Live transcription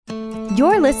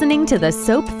You're listening to the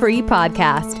Soap Free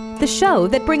Podcast, the show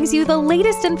that brings you the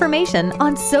latest information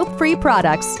on soap-free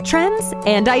products, trends,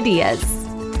 and ideas.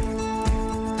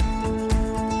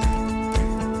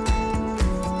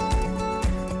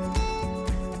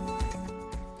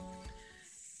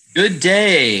 Good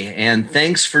day, and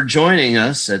thanks for joining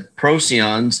us at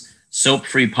Procion's Soap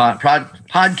Free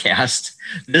Podcast.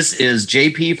 This is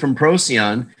JP from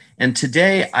Procyon, and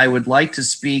today I would like to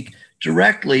speak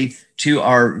directly to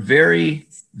our very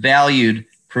valued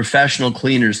professional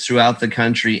cleaners throughout the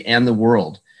country and the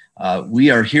world.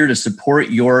 We are here to support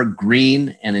your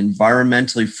green and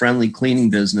environmentally friendly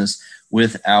cleaning business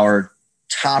with our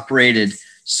top-rated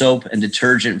soap and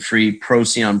detergent-free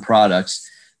Procyon products.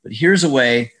 But here's a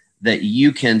way that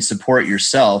you can support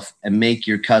yourself and make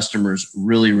your customers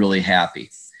really, really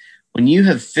happy. When you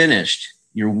have finished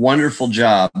your wonderful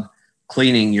job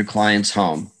cleaning your client's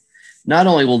home, not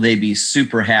only will they be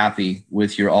super happy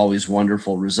with your always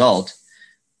wonderful result,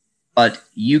 but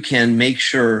you can make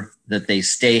sure that they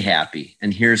stay happy.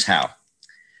 And here's how.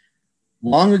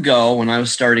 Long ago, when I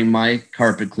was starting my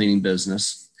carpet cleaning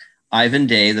business, Ivan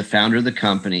Day, the founder of the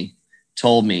company,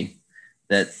 told me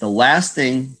that the last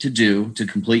thing to do to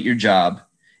complete your job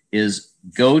is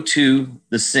go to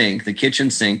the sink, the kitchen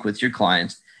sink with your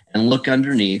clients, and look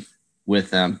underneath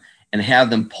with them and have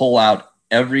them pull out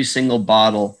every single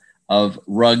bottle of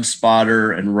rug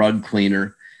spotter and rug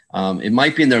cleaner. It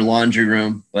might be in their laundry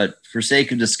room, but for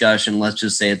sake of discussion, let's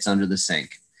just say it's under the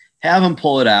sink. Have them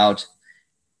pull it out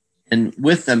and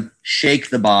with them, shake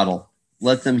the bottle.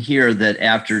 Let them hear that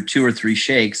after 2 or 3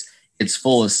 shakes, it's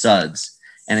full of suds,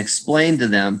 and explain to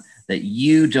them that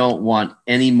you don't want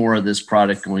any more of this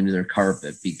product going to their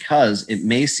carpet because it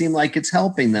may seem like it's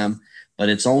helping them, but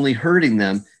it's only hurting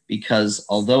them because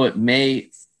although it may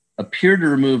appear to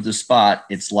remove the spot,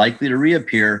 it's likely to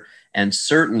reappear, and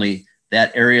certainly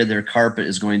that area of their carpet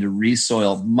is going to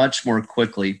re-soil much more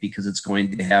quickly because it's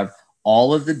going to have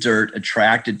all of the dirt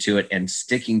attracted to it and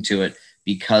sticking to it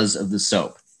because of the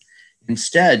soap.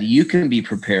 Instead, you can be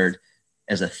prepared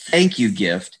as a thank you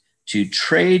gift to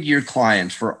trade your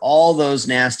clients for all those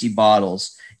nasty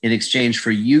bottles in exchange for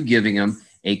you giving them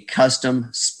a custom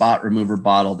spot remover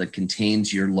bottle that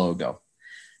contains your logo.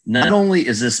 Not only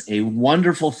is this a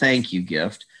wonderful thank you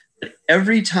gift, but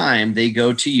every time they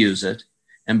go to use it,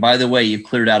 and by the way, you've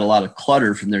cleared out a lot of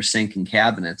clutter from their sink and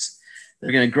cabinets,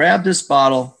 they're going to grab this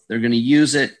bottle, they're going to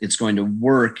use it, it's going to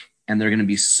work, and they're going to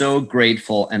be so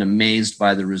grateful and amazed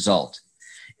by the result.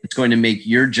 It's going to make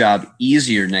your job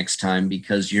easier next time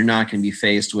because you're not going to be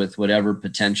faced with whatever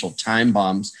potential time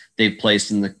bombs they've placed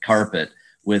in the carpet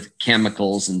with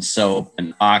chemicals and soap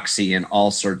and oxy and all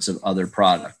sorts of other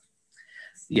products.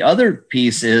 The other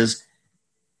piece is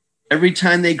every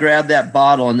time they grab that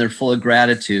bottle and they're full of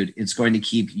gratitude, it's going to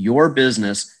keep your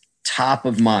business top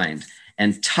of mind.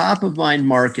 And top of mind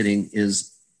marketing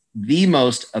is the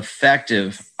most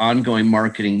effective ongoing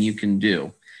marketing you can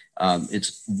do.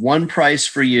 It's one price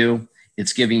for you.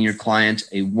 It's giving your client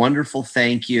a wonderful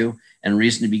thank you and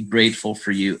reason to be grateful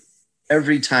for you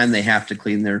every time they have to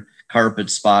clean their carpet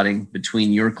spotting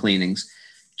between your cleanings.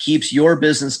 Keeps your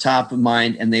business top of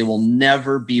mind, and they will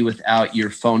never be without your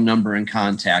phone number and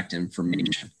contact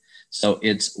information. So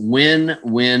it's win,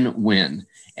 win, win.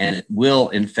 And it will,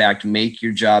 in fact, make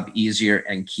your job easier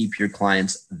and keep your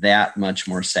clients that much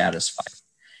more satisfied.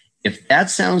 If that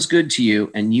sounds good to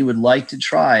you and you would like to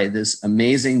try this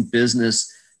amazing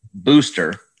business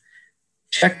booster,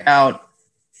 check out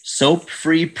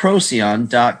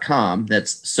soapfreeprocyon.com.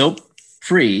 That's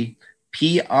soapfree,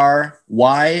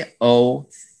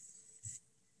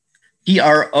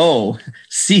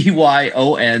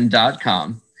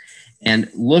 PROCYON.com, and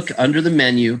look under the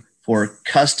menu for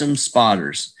custom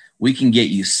spotters. We can get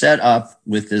you set up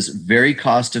with this very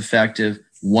cost-effective,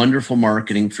 wonderful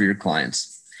marketing for your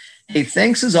clients. Hey,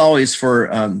 thanks as always for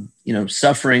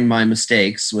suffering my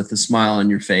mistakes with a smile on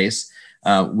your face.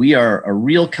 We are a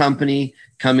real company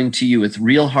coming to you with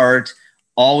real heart,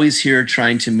 always here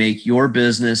trying to make your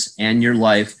business and your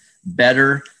life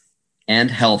better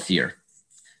and healthier.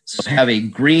 So have a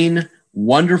green,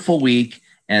 wonderful week,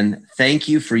 and thank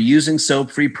you for using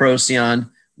Soap Free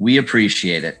Procyon. We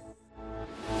appreciate it.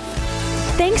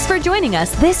 Thanks for joining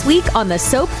us this week on the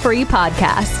Soap Free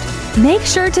Podcast. Make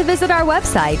sure to visit our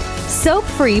website,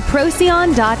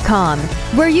 soapfreeprocyon.com,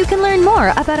 where you can learn more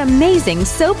about amazing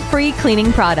soap-free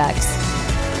cleaning products.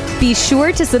 Be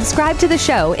sure to subscribe to the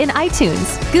show in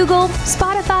iTunes, Google,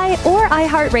 Spotify, or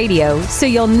iHeartRadio so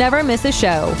you'll never miss a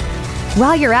show.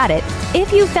 While you're at it,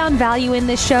 if you found value in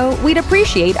this show, we'd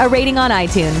appreciate a rating on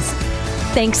iTunes.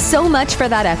 Thanks so much for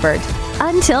that effort.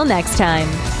 Until next time.